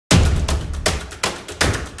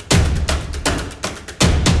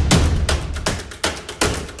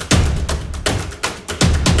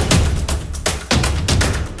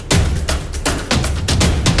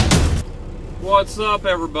What's up,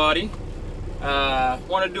 everybody?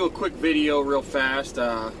 Want to do a quick video real fast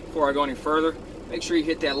before I go any further. Make sure you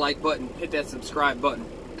hit that like button, hit that subscribe button,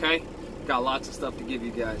 okay? Got lots of stuff to give you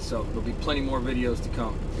guys, so there'll be plenty more videos to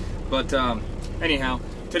come. But anyhow,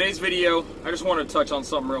 today's video, I just want to touch on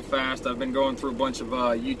something real fast. I've been going through a bunch of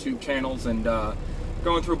YouTube channels and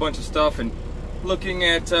going through a bunch of stuff and looking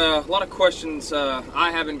at a lot of questions I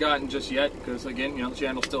haven't gotten just yet, because again, you know, the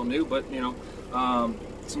channel's still new, but you know,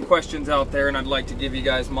 some questions out there, and I'd like to give you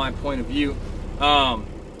guys my point of view.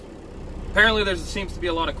 Apparently there seems to be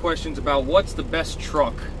a lot of questions about what's the best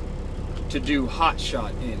truck to do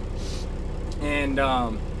Hotshot in. And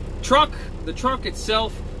the truck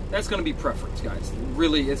itself, that's going to be preference, guys.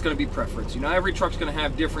 Really, it's going to be preference. You know, every truck's going to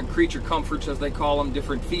have different creature comforts, as they call them,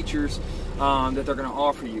 different features that they're going to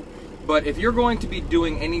offer you. But if you're going to be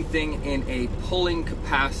doing anything in a pulling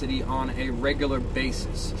capacity on a regular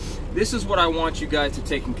basis, this is what I want you guys to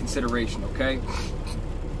take in consideration, okay?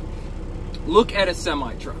 Look at a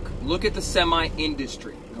semi-truck. Look at the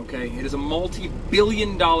semi-industry, okay? It is a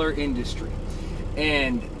multi-billion-dollar industry.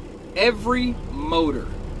 And every motor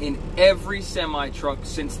in every semi-truck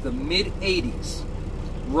since the mid-80s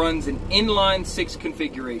runs an inline-6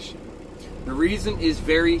 configuration. The reason is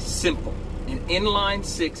very simple. An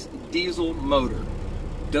inline-6 diesel motor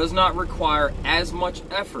does not require as much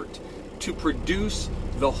effort to produce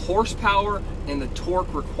the horsepower and the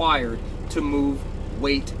torque required to move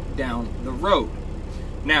weight down the road.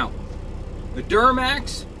 Now, the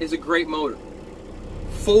Duramax is a great motor.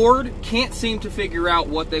 Ford can't seem to figure out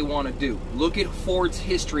what they want to do. Look at Ford's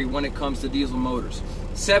history when it comes to diesel motors.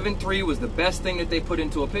 7.3 was the best thing that they put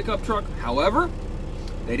into a pickup truck. However,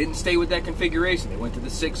 they didn't stay with that configuration. They went to the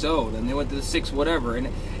 6.0, then they went to the 6 whatever. And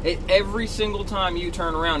every single time you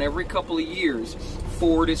turn around, every couple of years,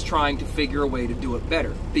 Ford is trying to figure a way to do it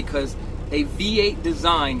better, because a V8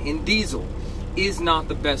 design in diesel is not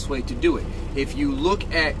the best way to do it. If you look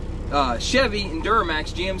at Chevy and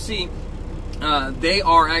Duramax, GMC, they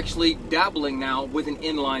are actually dabbling now with an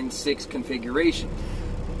inline-6 configuration.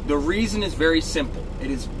 The reason is very simple. It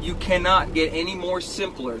is, you cannot get any more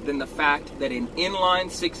simpler than the fact that an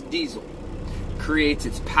inline-6 diesel creates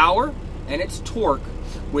its power and its torque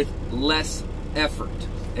with less effort.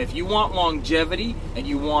 If you want longevity and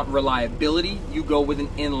you want reliability, you go with an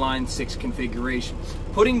inline-6 configuration.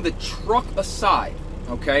 Putting the truck aside,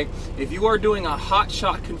 okay, if you are doing a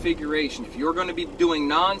Hotshot configuration, if you're going to be doing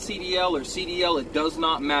non-CDL or CDL, it does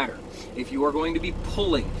not matter. If you are going to be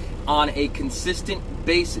pulling on a consistent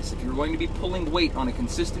basis, if you're going to be pulling weight on a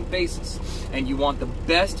consistent basis, and you want the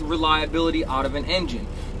best reliability out of an engine,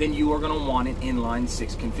 then you are going to want an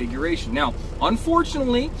inline-6 configuration. Now,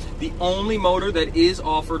 unfortunately, the only motor that is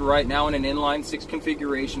offered right now in an inline-6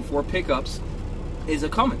 configuration for pickups is a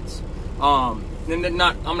Cummins. Not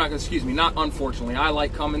unfortunately, I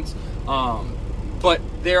like Cummins, but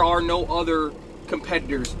there are no other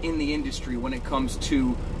competitors in the industry when it comes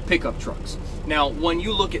to pickup trucks. Now, when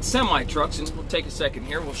you look at semi-trucks, and we'll take a second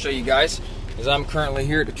here, we'll show you guys, as I'm currently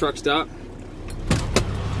here at the truck stop.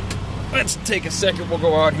 Let's take a second, we'll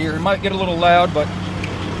go out here. It might get a little loud, but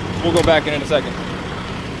we'll go back in a second.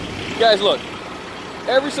 Guys, look,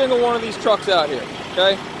 every single one of these trucks out here,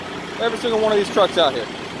 okay? Every single one of these trucks out here.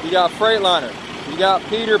 You got Freightliner, you got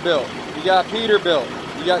Peterbilt, you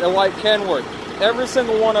got the white Kenworth. Every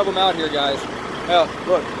single one of them out here, guys. Now,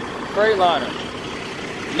 look, Freightliner,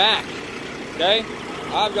 Mack, okay?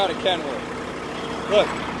 I've got a Kenworth. Look,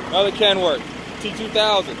 another Kenworth,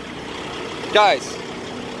 T2000. Guys,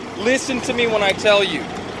 listen to me when I tell you.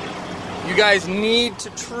 You guys need to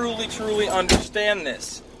truly understand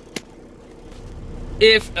this.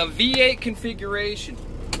 If a V8 configuration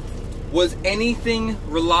was anything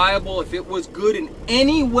reliable, if it was good in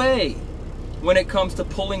any way when it comes to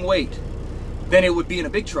pulling weight, then it would be in a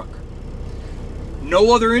big truck.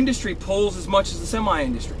 No other industry pulls as much as the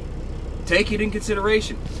semi-industry. Take it in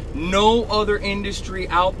consideration. No other industry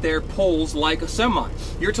out there pulls like a semi.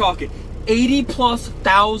 You're talking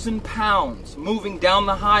 80,000+ pounds moving down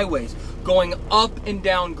the highways, going up and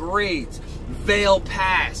down grades, Vale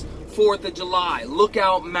Pass, 4th of July,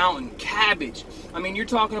 Lookout Mountain, Cabbage. I mean, you're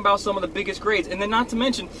talking about some of the biggest grades. And then not to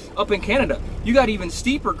mention, up in Canada, you got even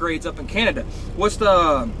steeper grades up in Canada. What's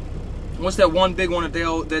that one big one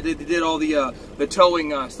that they did all the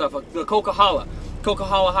towing stuff? The Coquihalla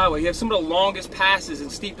Highway. You have some of the longest passes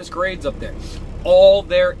and steepest grades up there. All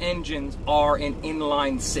their engines are an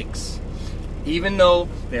inline-6. Even though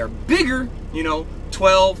they're bigger, you know,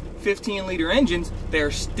 12, 15-liter engines,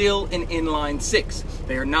 they're still an inline-6.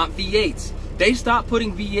 They are not V8s. They stopped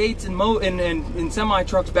putting V8s in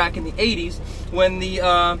semi-trucks back in the 80s when the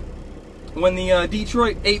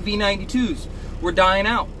Detroit 8V92s were dying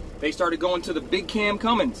out. They started going to the big cam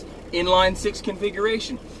Cummins inline 6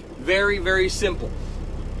 configuration. Very, very simple.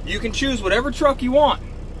 You can choose whatever truck you want,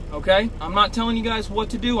 okay? I'm not telling you guys what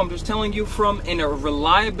to do. I'm just telling you from a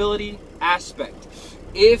reliability aspect.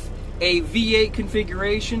 If a V8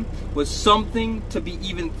 configuration was something to be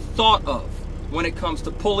even thought of when it comes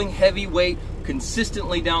to pulling heavy weight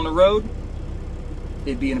consistently down the road,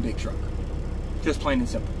 it'd be in a big truck. Just plain and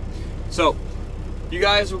simple. So, you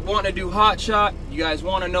guys want to do Hotshot, you guys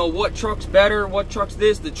want to know what truck's better, what truck's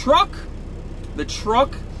this. The truck,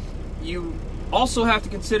 you also have to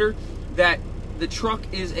consider that the truck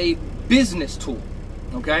is a business tool,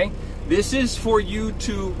 okay? This is for you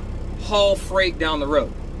to haul freight down the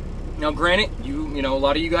road. Now, granted, you know, a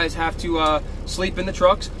lot of you guys have to sleep in the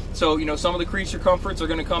trucks, so, you know, some of the creature comforts are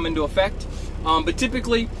going to come into effect. But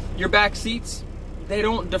typically, your back seats, they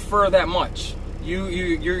don't defer that much.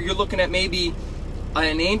 You're looking at maybe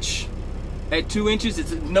an inch, at 2 inches.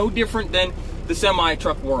 It's no different than the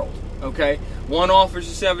semi-truck world, okay? One offers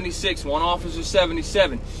a 76, one offers a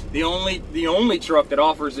 77. The only truck that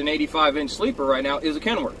offers an 85-inch sleeper right now is a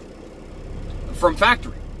Kenworth from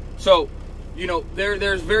factory. So, you know,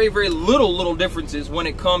 there's very, very little differences when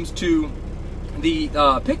it comes to the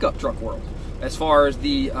pickup truck world as far as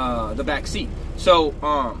the back seat.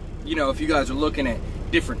 So, you know, if you guys are looking at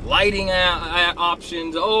different lighting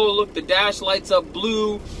options, oh, look, the dash lights up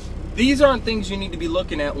blue. These aren't things you need to be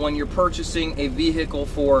looking at when you're purchasing a vehicle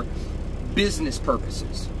for business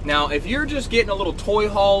purposes. Now, if you're just getting a little toy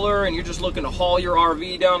hauler and you're just looking to haul your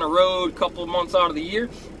RV down the road a couple of months out of the year,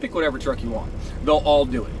 pick whatever truck you want. They'll all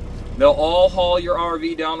do it. They'll all haul your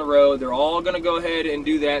RV down the road. They're all going to go ahead and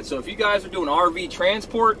do that. So if you guys are doing RV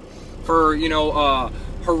transport for, you know,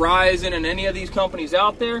 Horizon and any of these companies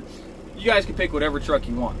out there, you guys can pick whatever truck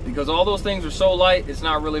you want, because all those things are so light, it's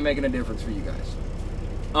not really making a difference for you guys.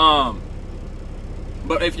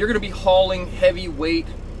 But if you're going to be hauling heavy weight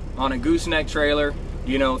on a gooseneck trailer,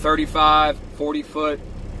 you know, 35, 40 foot,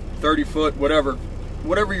 30 foot, whatever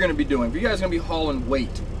you're going to be doing, if you guys are going to be hauling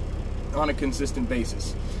weight on a consistent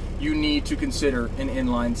basis, you need to consider an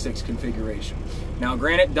inline 6 configuration. Now,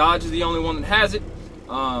 granted, Dodge is the only one that has it.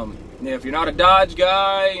 If you're not a Dodge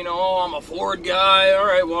guy, you know, oh, I'm a Ford guy, all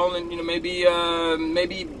right, well, then, you know,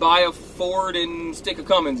 maybe buy a Ford and stick a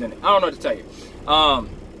Cummins in it. I don't know what to tell you.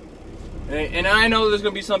 And I know there's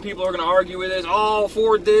going to be some people who are going to argue with this, oh,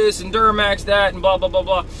 Ford this and Duramax that and blah, blah, blah,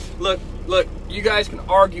 blah. Look, you guys can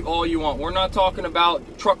argue all you want. We're not talking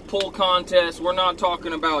about truck pull contests. We're not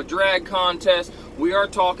talking about drag contests. We are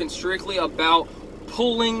talking strictly about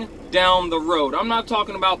pulling down the road. I'm not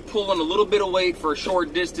talking about pulling a little bit of weight for a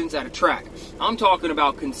short distance at a track. I'm talking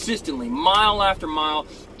about consistently, mile after mile,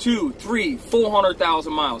 200,000, 300,000,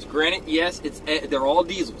 400,000 miles. Granted, yes, they're all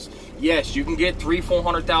diesels. Yes, you can get 300,000,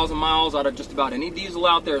 400,000 miles out of just about any diesel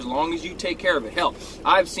out there as long as you take care of it. Hell,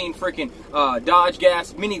 I've seen freaking Dodge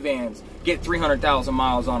gas minivans get 300,000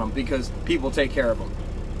 miles on them because people take care of them.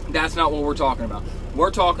 That's not what we're talking about.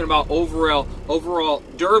 We're talking about overall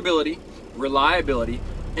durability, reliability,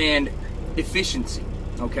 and efficiency,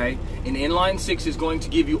 okay? An inline 6 is going to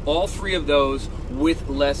give you all three of those with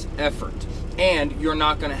less effort, and you're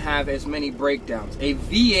not going to have as many breakdowns. A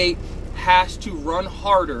V8 has to run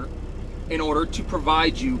harder in order to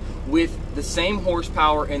provide you with the same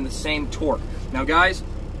horsepower and the same torque. Now, guys,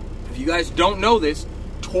 if you guys don't know this,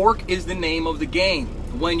 torque is the name of the game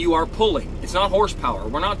when you are pulling. It's not horsepower.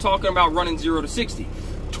 We're not talking about running 0 to 60.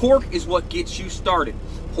 Torque is what gets you started.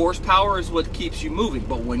 Horsepower is what keeps you moving.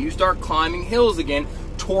 But when you start climbing hills again,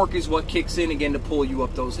 torque is what kicks in again to pull you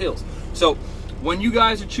up those hills. So when you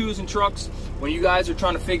guys are choosing trucks, when you guys are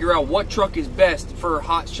trying to figure out what truck is best for a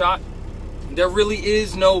Hotshot, there really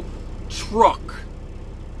is no truck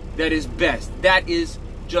that is best. That is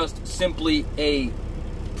just simply a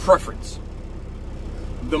preference.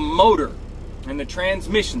 The motor and the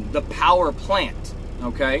transmission, the power plant,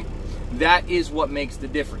 okay, that is what makes the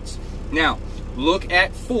difference. Now, look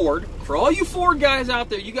at Ford. For all you Ford guys out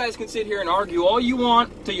there, you guys can sit here and argue all you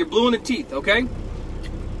want till you're blue in the teeth, okay?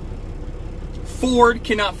 Ford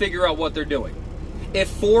cannot figure out what they're doing. If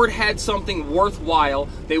Ford had something worthwhile,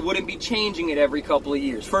 they wouldn't be changing it every couple of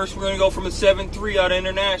years. First, we're going to go from a 7.3 out of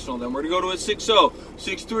International. Then we're going to go to a 6.0,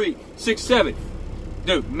 6.3, 6.7.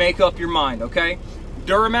 Dude, make up your mind, okay?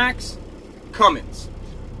 Duramax, Cummins.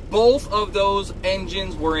 Both of those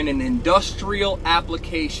engines were in an industrial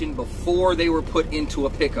application before they were put into a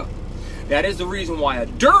pickup. That is the reason why a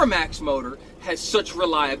Duramax motor has such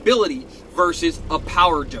reliability versus a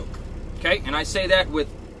power joke. Okay? And I say that with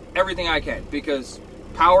everything I can, because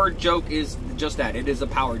power joke is just that. It is a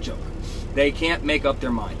power joke. They can't make up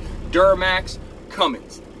their mind. Duramax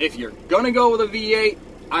Cummins. If you're going to go with a V8,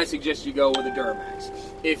 I suggest you go with a Duramax.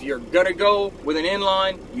 If you're going to go with an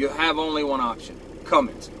inline, you have only one option,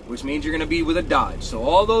 Cummins, which means you're going to be with a Dodge. So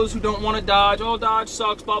all those who don't want a Dodge, oh, Dodge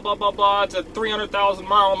sucks, blah, blah, blah, blah, it's a 300,000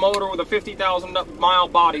 mile motor with a 50,000 mile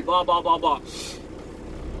body, blah, blah, blah, blah.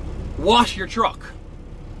 Wash your truck,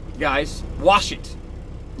 guys. Wash it.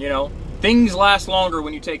 You know, things last longer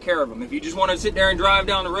when you take care of them. If you just want to sit there and drive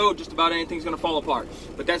down the road, just about anything's going to fall apart.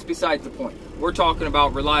 But that's besides the point. We're talking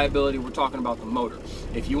about reliability. We're talking about the motor.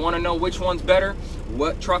 If you want to know which one's better,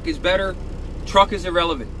 what truck is better, truck is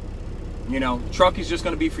irrelevant. You know, truck is just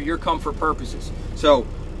going to be for your comfort purposes. So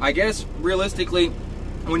I guess realistically,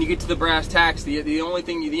 when you get to the brass tacks, the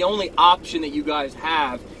only option that you guys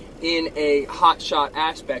have in a Hotshot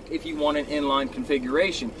aspect, if you want an inline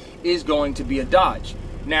configuration, is going to be a Dodge.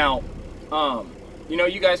 Now, you know,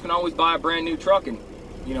 you guys can always buy a brand new truck and,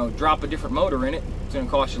 you know, drop a different motor in it. It's going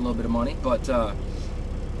to cost you a little bit of money, but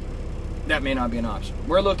that may not be an option.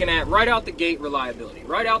 We're looking at right out the gate reliability.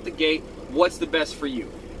 Right out the gate, what's the best for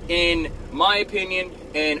you? In my opinion,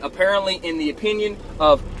 and apparently in the opinion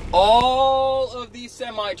of all of these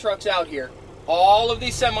semi-trucks out here,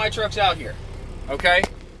 okay?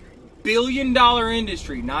 Billion-dollar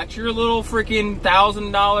industry, not your little freaking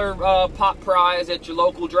 $1,000 pop prize at your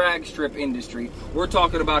local drag strip industry. We're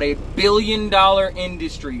talking about a billion-dollar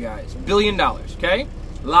industry, guys. $1 billion, okay?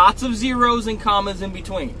 Lots of zeros and commas in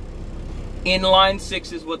between. Inline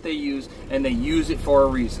 6 is what they use, and they use it for a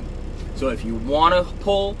reason. So if you want to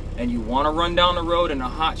pull and you want to run down the road in a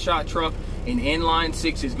Hotshot truck, an inline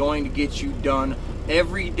 6 is going to get you done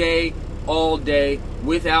every day, all day,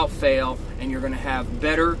 without fail, and you're going to have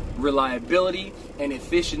better reliability and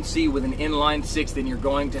efficiency with an inline 6 than you're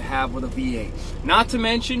going to have with a V8. Not to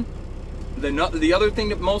mention, the other thing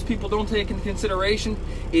that most people don't take into consideration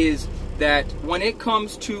is that when it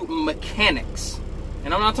comes to mechanics,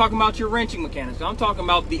 and I'm not talking about your wrenching mechanics, I'm talking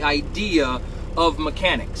about the idea of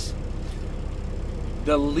mechanics.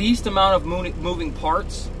 The least amount of moving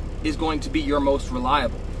parts is going to be your most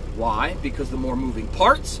reliable. Why? Because the more moving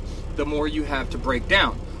parts, the more you have to break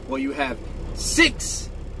down. Well, you have 6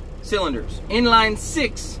 cylinders, inline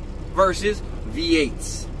 6 versus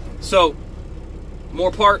V8s. So,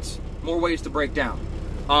 more parts, more ways to break down.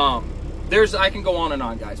 I can go on and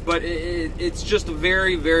on, guys, but it's just a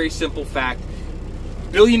very, very simple fact.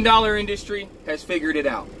 Billion-dollar industry has figured it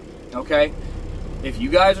out, okay? If you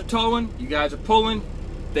guys are towing, you guys are pulling,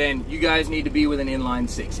 then you guys need to be with an inline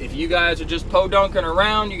 6. If you guys are just podunking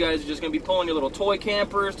around, you guys are just going to be pulling your little toy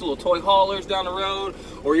campers, little toy haulers down the road,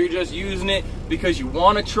 or you're just using it because you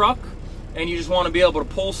want a truck and you just want to be able to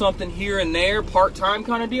pull something here and there, part-time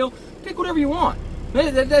kind of deal, pick whatever you want.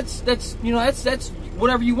 That's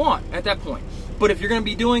whatever you want at that point. But if you're going to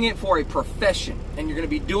be doing it for a profession, and you're going to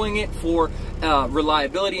be doing it for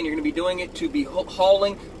reliability, and you're going to be doing it to be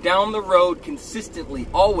hauling down the road consistently,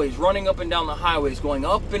 always running up and down the highways, going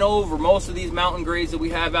up and over most of these mountain grades that we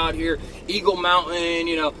have out here, Eagle Mountain,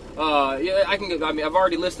 you know, I've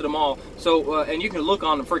already listed them all. So, and you can look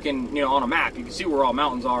on the freaking, you know, on a map, you can see where all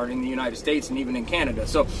mountains are in the United States and even in Canada.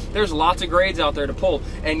 So there's lots of grades out there to pull,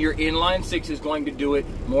 and your inline 6 is going to do it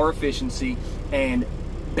more efficiency and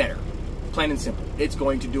better. Plain and simple. It's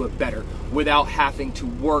going to do it better without having to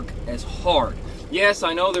work as hard. Yes,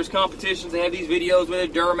 I know there's competitions. They have these videos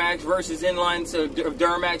with Duramax versus inline, so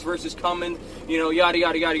Duramax versus Cummins, you know, yada,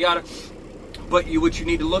 yada, yada, yada. But what you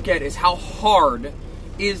need to look at is how hard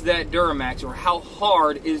is that Duramax, or how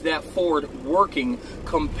hard is that Ford working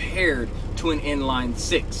compared to an inline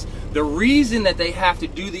 6. The reason that they have to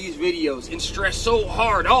do these videos and stress so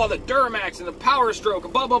hard, oh, the Duramax and the Power Stroke,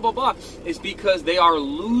 blah, blah, blah, blah, is because they are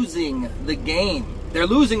losing the game. They're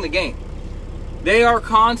losing the game. They are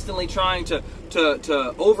constantly trying to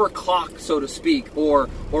overclock, so to speak, or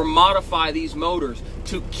modify these motors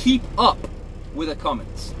to keep up with a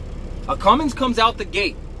Cummins. A Cummins comes out the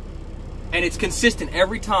gate, and it's consistent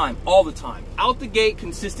every time, all the time. Out the gate,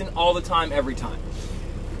 consistent all the time, every time.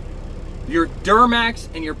 Your Duramax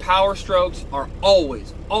and your Power Strokes are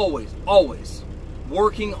always, always, always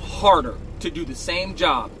working harder to do the same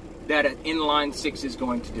job that an inline 6 is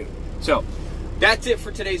going to do. So, that's it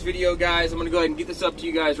for today's video, guys. I'm going to go ahead and get this up to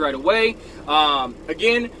you guys right away.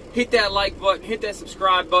 Again, hit that like button, hit that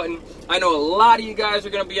subscribe button. I know a lot of you guys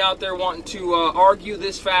are going to be out there wanting to argue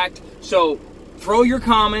this fact. So, throw your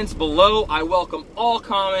comments below. I welcome all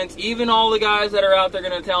comments, even all the guys that are out there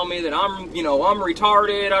going to tell me that I'm, you know, I'm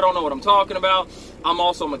retarded, I don't know what I'm talking about. I'm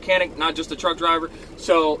also a mechanic, not just a truck driver.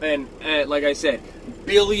 So, and like I said,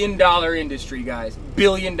 billion-dollar industry, guys.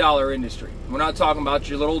 Billion-dollar industry. We're not talking about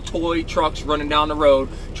your little toy trucks running down the road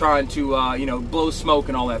trying to, you know, blow smoke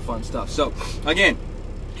and all that fun stuff. So, again,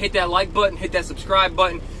 hit that like button, hit that subscribe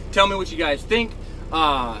button. Tell me what you guys think.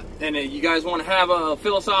 And if you guys want to have a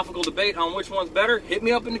philosophical debate on which one's better, hit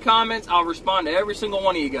me up in the comments. I'll respond to every single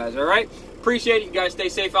one of you guys, all right? Appreciate it. You guys stay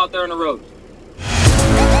safe out there on the road.